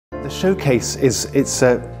showcase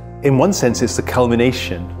in one sense, it's the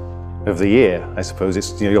culmination of the year, I suppose.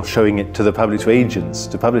 It's, you're showing it to the public, to agents,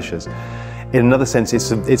 to publishers. In another sense,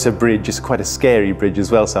 it's a bridge. It's quite a scary bridge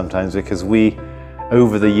as well sometimes, because we,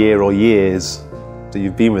 over the year or years that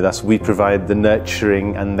you've been with us, we provide the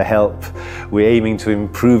nurturing and the help. We're aiming to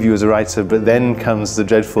improve you as a writer, but then comes the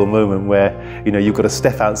dreadful moment where you've got to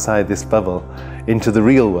step outside this bubble into the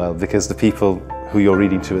real world, because the people who you're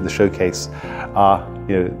reading to at the showcase are,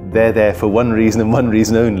 they're there for one reason and one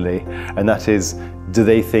reason only, and that is, do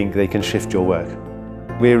they think they can shift your work?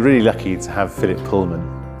 We're really lucky to have Philip Pullman,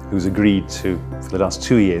 who's agreed to, for the last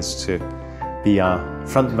 2 years, to be our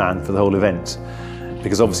front man for the whole event.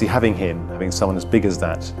 Because obviously having someone as big as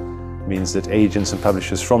that, means that agents and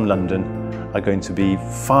publishers from London are going to be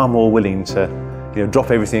far more willing to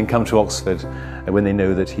drop everything and come to Oxford when they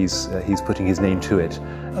know that he's putting his name to it.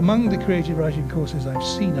 Among the creative writing courses I've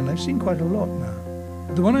seen, and I've seen quite a lot now,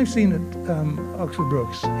 the one I've seen at Oxford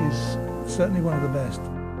Brookes is certainly one of the best.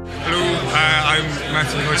 Hello, I'm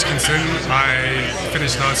Matthew Hodgkinson. I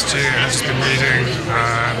finished last year and I've just been reading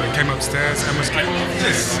and came upstairs and was given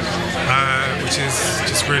this, which is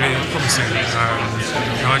just really promising.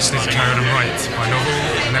 Now I just need to carry on and write my novel,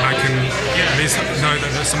 and then I can at least know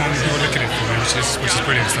that there's someone who will look at it for me, which is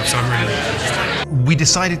brilliant stuff, so I'm really pleased. We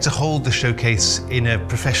decided to hold the showcase in a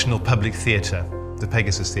professional public theatre, the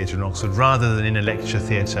Pegasus Theatre in Oxford, rather than in a lecture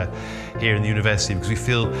theatre here in the university, because we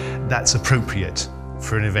feel that's appropriate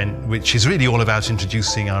for an event which is really all about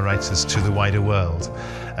introducing our writers to the wider world.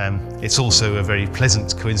 It's also a very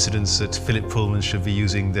pleasant coincidence that Philip Pullman should be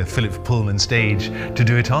using the Philip Pullman stage to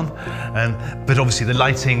do it on. But obviously the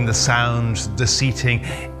lighting, the sound, the seating,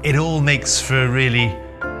 it all makes for really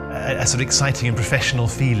a sort of exciting and professional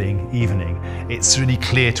feeling evening. It's really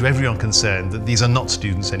clear to everyone concerned that these are not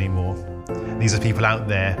students anymore. These are people out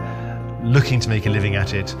there looking to make a living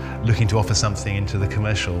at it, looking to offer something into the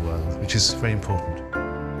commercial world, which is very important.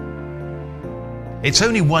 It's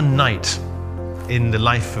only one night in the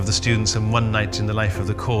life of the students and one night in the life of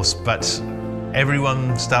the course, but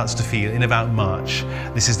everyone starts to feel, in about March,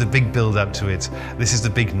 this is the big build-up to it, this is the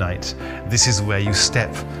big night, this is where you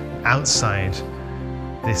step outside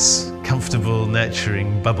this comfortable,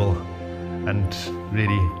 nurturing bubble and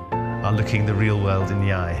really are looking the real world in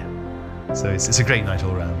the eye. So it's a great night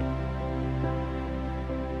all round.